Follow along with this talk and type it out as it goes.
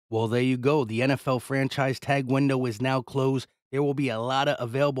Well, there you go. The NFL franchise tag window is now closed. There will be a lot of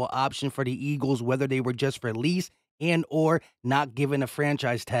available options for the Eagles, whether they were just released and or not given a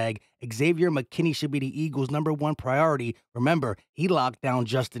franchise tag. Xavier McKinney should be the Eagles' #1 priority. Remember, he locked down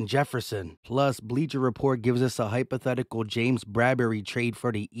Justin Jefferson. Plus, Bleacher Report gives us a hypothetical James Bradberry trade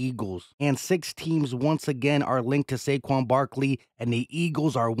for the Eagles. And 6 teams once again are linked to Saquon Barkley, and the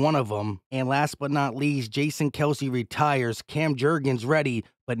Eagles are one of them. And last but not least, Jason Kelce retires. Jurgens ready,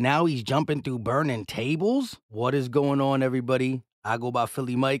 but now he's jumping through burning tables? What is going on, everybody? I go by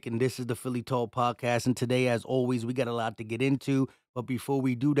Philly Mike, and this is the Philly Talk Podcast. And today, as always, we got a lot to get into. But before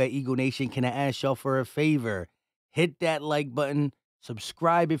we do that, Eagle Nation, can I ask y'all for a favor? Hit that like button,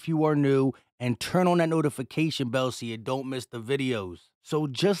 subscribe if you are new, and turn on that notification bell so you don't miss the videos. So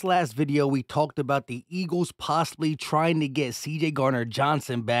just last video, we talked about the Eagles possibly trying to get C.J.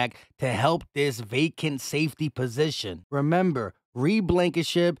 Gardner-Johnson back to help this vacant safety position. Remember, Reed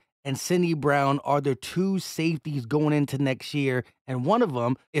Blankenship and Sidney Brown are the 2 safeties going into next year, and one of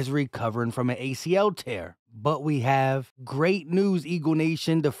them is recovering from an ACL tear. But we have great news, Eagle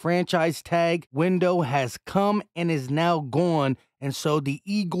Nation. The franchise tag window has come and is now gone, and so the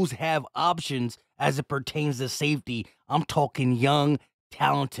Eagles have options as it pertains to safety. I'm talking young,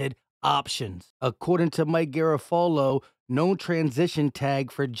 talented options. According to Mike Garafolo, no transition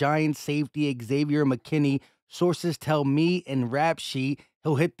tag for Giants safety Xavier McKinney. Sources tell me in Rap Sheet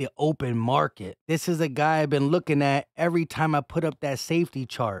he'll hit the open market. This is a guy I've been looking at every time I put up that safety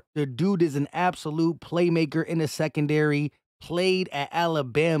chart. The dude is an absolute playmaker in the secondary, played at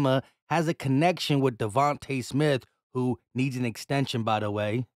Alabama, has a connection with Devontae Smith, who needs an extension, by the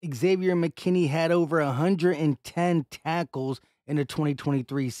way. Xavier McKinney had over 110 tackles in the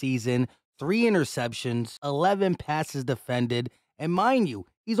 2023 season, 3 interceptions, 11 passes defended, and mind you,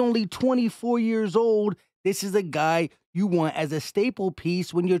 he's only 24 years old. This is a guy you want as a staple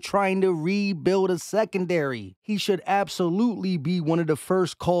piece when you're trying to rebuild a secondary. He should absolutely be one of the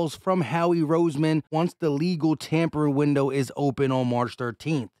first calls from Howie Roseman once the legal tampering window is open on March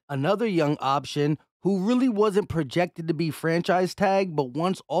 13th. Another young option who really wasn't projected to be franchise tagged, but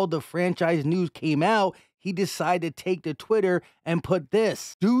once all the franchise news came out, he decided to take to Twitter and put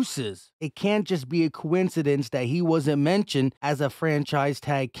this: deuces. It can't just be a coincidence that he wasn't mentioned as a franchise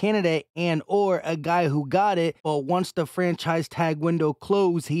tag candidate and or a guy who got it, but once the franchise tag window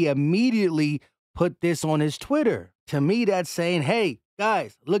closed, he immediately put this on his Twitter. To me, that's saying, hey,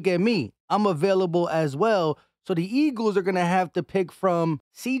 guys, look at me. I'm available as well. So the Eagles are going to have to pick from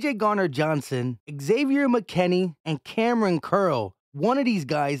C.J. Gardner-Johnson, Xavier McKinney, and Kamern Curl. One of these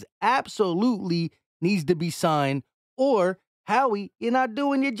guys absolutely needs to be signed, or Howie, you're not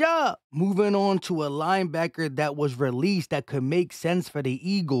doing your job. Moving on to a linebacker that was released that could make sense for the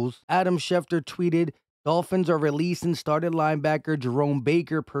Eagles. Adam Schefter tweeted, Dolphins are releasing started linebacker Jerome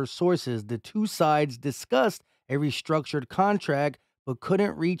Baker per sources. The 2 sides discussed a restructured contract but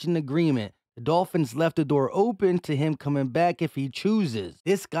couldn't reach an agreement. The Dolphins left the door open to him coming back if he chooses.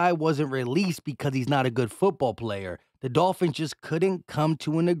 This guy wasn't released because he's not a good football player. The Dolphins just couldn't come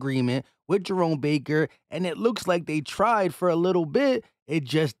to an agreement with Jerome Baker, and it looks like they tried for a little bit. It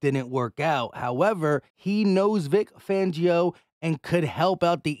just didn't work out. However, he knows Vic Fangio and could help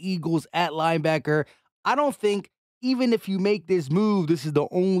out the Eagles at linebacker. I don't think, even if you make this move, this is the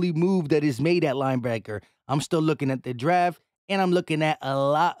only move that is made at linebacker. I'm still looking at the draft, and I'm looking at a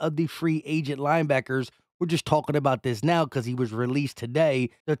lot of the free agent linebackers. We're just talking about this now because he was released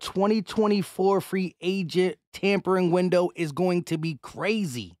today. The 2024 free agent tampering window is going to be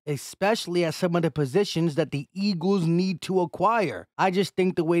crazy, especially at some of the positions that the Eagles need to acquire. I just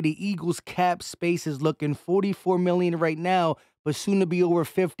think the way the Eagles cap space is looking, $44 million right now, but soon to be over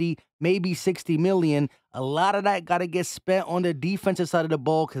 50, maybe 60 million. A lot of that got to get spent on the defensive side of the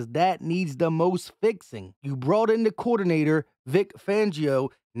ball because that needs the most fixing. You brought in the coordinator, Vic Fangio.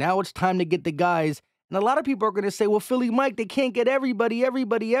 Now it's time to get the guys. And a lot of people are going to say, well, Philly Mike, they can't get everybody.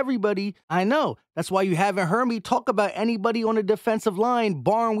 I know. That's why you haven't heard me talk about anybody on the defensive line,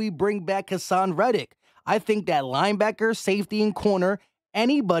 barring we bring back Hassan Reddick. I think that linebacker, safety, and corner,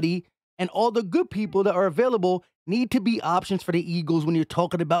 anybody, and all the good people that are available need to be options for the Eagles when you're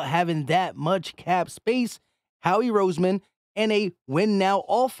talking about having that much cap space. Howie Roseman and a win-now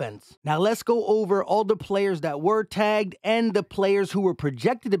offense. Now let's go over all the players that were tagged and the players who were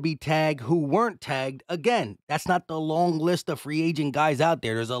projected to be tagged who weren't tagged. Again, that's not the long list of free agent guys out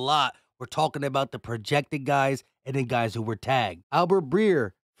there. There's a lot. We're talking about the projected guys and the guys who were tagged. Albert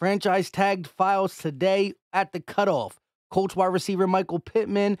Breer, franchise tagged files today at the cutoff. Colts wide receiver Michael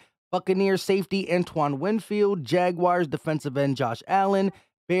Pittman, Buccaneers safety Antoine Winfield, Jaguars defensive end Josh Allen,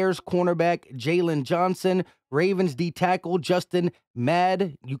 Bears cornerback Jalen Johnson, Ravens D tackle Justin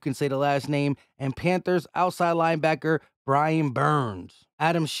Mad, you can say the last name, and Panthers outside linebacker Brian Burns.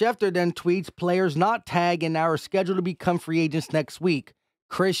 Adam Schefter then tweets, players not tagged and now are scheduled to become free agents next week.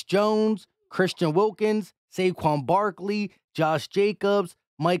 Chris Jones, Christian Wilkins, Saquon Barkley, Josh Jacobs,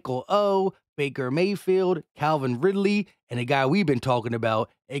 Michael O, Baker Mayfield, Calvin Ridley, and a guy we've been talking about,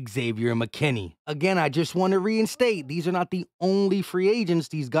 Xavier McKinney. Again, I just want to reinstate, these are not the only free agents.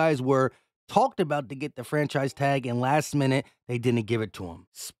 These guys were talked about to get the franchise tag, and last minute, they didn't give it to him.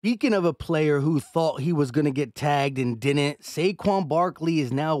 Speaking of a player who thought he was going to get tagged and didn't, Saquon Barkley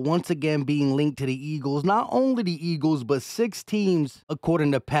is now once again being linked to the Eagles. Not only the Eagles, but 6 teams,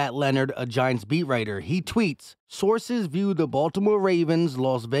 according to Pat Leonard, a Giants beat writer. He tweets, sources view the Baltimore Ravens,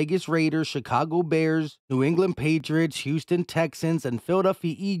 Las Vegas Raiders, Chicago Bears, New England Patriots, Houston Texans, and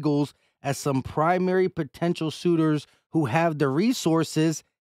Philadelphia Eagles as some primary potential suitors who have the resources,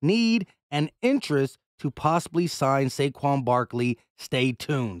 need, and interest to possibly sign Saquon Barkley. Stay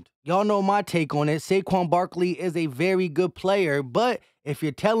tuned. Y'all know my take on it. Saquon Barkley is a very good player, but if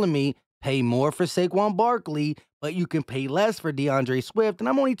you're telling me pay more for Saquon Barkley, but you can pay less for DeAndre Swift, and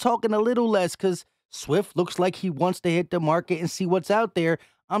I'm only talking a little less because Swift looks like he wants to hit the market and see what's out there.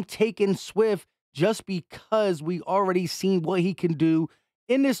 I'm taking Swift just because we already seen what he can do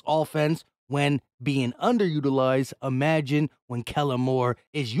in this offense when being underutilized. Imagine when Kellen Moore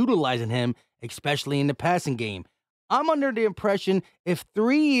is utilizing him, especially in the passing game. I'm under the impression if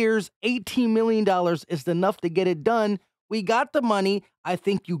 3 years, $18 million is enough to get it done, we got the money. I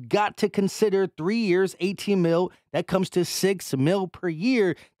think you got to consider 3 years, 18 mil. That comes to $6 mil per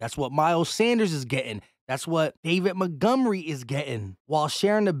year. That's what Miles Sanders is getting. That's what David Montgomery is getting while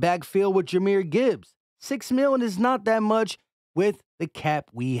sharing the backfield with Jahmyr Gibbs. $6 million is not that much with the cap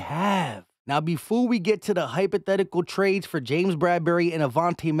we have. Now, before we get to the hypothetical trades for James Bradberry and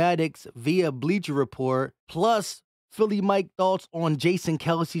Avonte Maddox via Bleacher Report, plus Philly Mike thoughts on Jason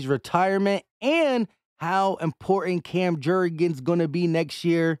Kelce's retirement and how important Cam Jurgens going to be next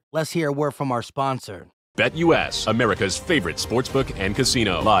year, let's hear a word from our sponsor. BetUS, America's favorite sportsbook and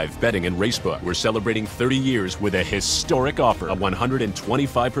casino. Live betting and racebook. We're celebrating 30 years with a historic offer. A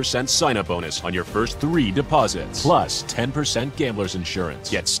 125% sign-up bonus on your first 3 deposits. Plus 10% gambler's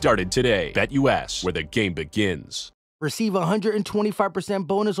insurance. Get started today. BetUS, where the game begins. Receive a 125%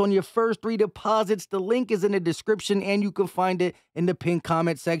 bonus on your first 3 deposits. The link is in the description, and you can find it in the pinned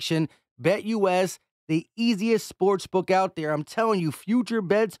comment section. BetUS, the easiest sportsbook out there. I'm telling you, future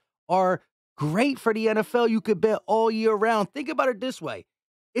bets are great for the NFL. You could bet all year round. Think about it this way.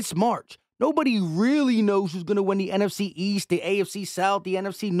 It's March. Nobody really knows who's going to win the NFC East, the AFC South, the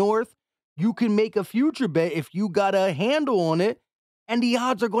NFC North. You can make a future bet if you got a handle on it, and the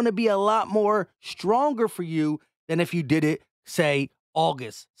odds are going to be a lot more stronger for you than if you did it, say,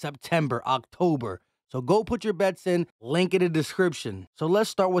 August, September, October. So go put your bets in, link in the description. So let's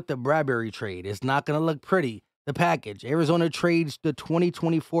start with the Bradberry trade. It's not going to look pretty. The package. Arizona trades the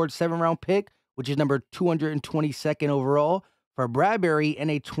 2024 7th-round pick, which is number 222nd overall, for Bradberry, and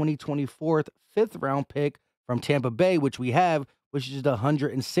a 2024 5th-round pick from Tampa Bay, which we have, which is the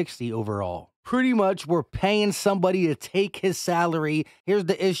 160 overall. Pretty much, we're paying somebody to take his salary. Here's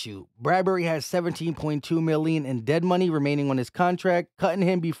the issue. Bradberry has $17.2 million in dead money remaining on his contract. Cutting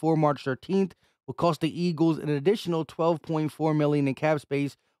him before March 13th will cost the Eagles an additional $12.4 million in cap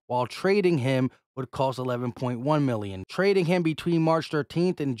space, while trading him would cost $11.1 million. Trading him between March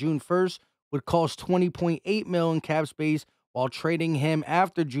 13th and June 1st would cost $20.8 million in cap space, while trading him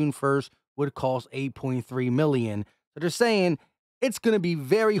after June 1st would cost $8.3 million. So they're saying it's going to be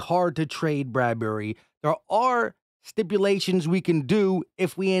very hard to trade Bradberry. There are stipulations we can do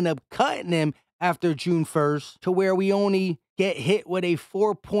if we end up cutting him after June 1st to where we only get hit with a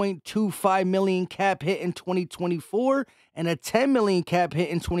 $4.25 million cap hit in 2024 and a $10 million cap hit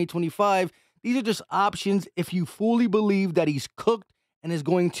in 2025. These are just options if you fully believe that he's cooked and is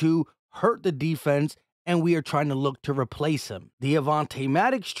going to hurt the defense, and we are trying to look to replace him. The Avonte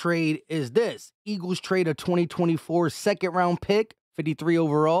Maddox trade is this. Eagles trade a 2024 2nd-round pick, 53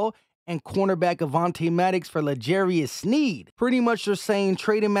 overall, and cornerback Avonte Maddox for Sneed. Pretty much they're saying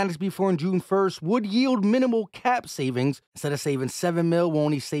trading Maddox before June 1st would yield minimal cap savings. Instead of saving $7 million, we'll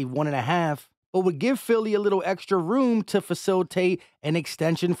only save $1.5 but would give Philly a little extra room to facilitate an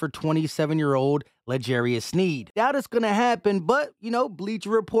extension for 27-year-old Sneed. Doubt it's going to happen, but,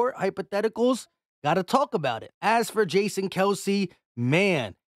 Bleacher Report, hypotheticals, got to talk about it. As for Jason Kelce,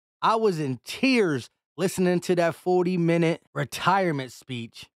 man, I was in tears listening to that 40-minute retirement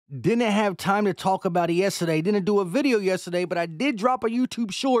speech. Didn't have time to talk about it yesterday. Didn't do a video yesterday, but I did drop a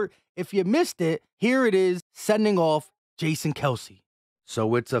YouTube short. If you missed it, here it is, sending off Jason Kelce.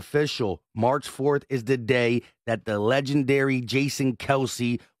 So it's official. March 4th is the day that the legendary Jason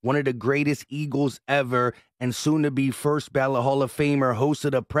Kelce, one of the greatest Eagles ever, and soon-to-be first ballot Hall of Famer,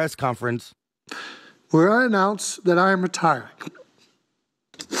 hosted a press conference where I announce that I am retiring.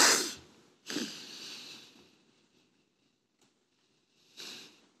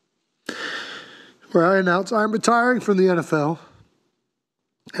 Where I announce I'm retiring from the NFL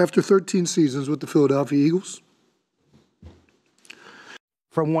after 13 seasons with the Philadelphia Eagles.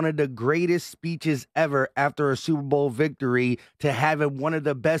 From one of the greatest speeches ever after a Super Bowl victory to having one of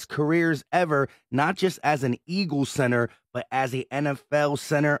the best careers ever, not just as an Eagles center, but as an NFL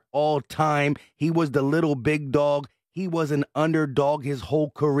center all time. He was the little big dog. He was an underdog his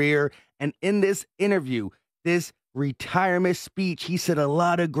whole career. And in this interview, this retirement speech, he said a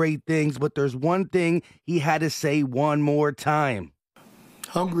lot of great things, but there's one thing he had to say one more time.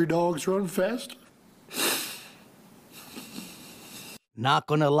 Hungry dogs run faster. Not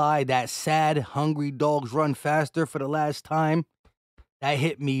gonna lie, that sad, hungry dogs run faster for the last time, that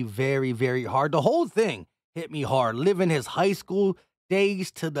hit me very, very hard. The whole thing hit me hard. Living his high school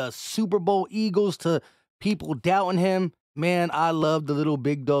days to the Super Bowl Eagles to people doubting him. Man, I love the little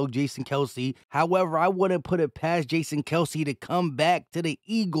big dog, Jason Kelce. However, I wouldn't put it past Jason Kelce to come back to the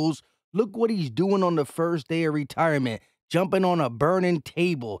Eagles. Look what he's doing on the first day of retirement, jumping on a burning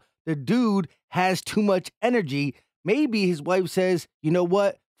table. The dude has too much energy. Maybe his wife says, you know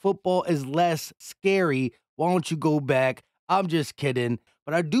what? Football is less scary. Why don't you go back? I'm just kidding.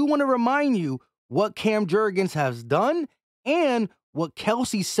 But I do want to remind you what Jurgens has done and what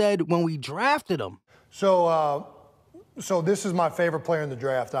Kelce said when we drafted him. So this is my favorite player in the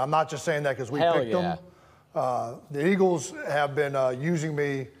draft. I'm not just saying that because we picked him. The Eagles have been using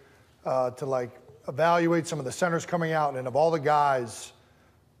me to evaluate some of the centers coming out, and of all the guys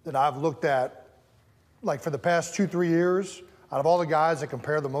that I've looked at, for the past 2-3 years, out of all the guys that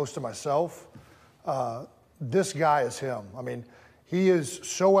compare the most to myself, this guy is him. I mean, he is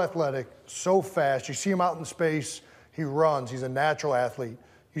so athletic, so fast. You see him out in space, he runs. He's a natural athlete.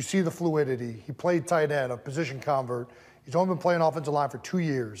 You see the fluidity. He played tight end, a position convert. He's only been playing offensive line for 2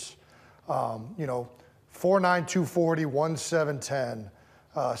 years. 4'9", 240, 1'7",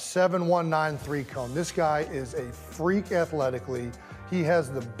 7'1", 9'3" cone. This guy is a freak athletically. He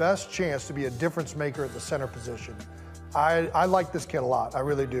has the best chance to be a difference maker at the center position. I like this kid a lot. I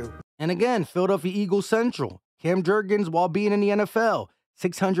really do. And again, Philadelphia Eagles Central. Jurgens, while being in the NFL,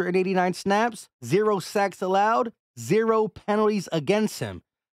 689 snaps, 0 sacks allowed, 0 penalties against him.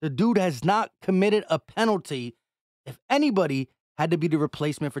 The dude has not committed a penalty. If anybody had to be the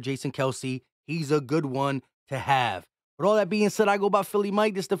replacement for Jason Kelce, he's a good one to have. With all that being said, I go by Philly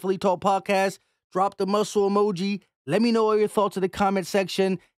Mike. This is the Philly Talk Podcast. Drop the muscle emoji. Let me know all your thoughts in the comment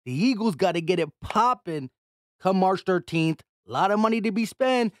section. The Eagles got to get it popping come March 13th. A lot of money to be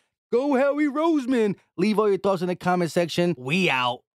spent. Go Howie Roseman. Leave all your thoughts in the comment section. We out.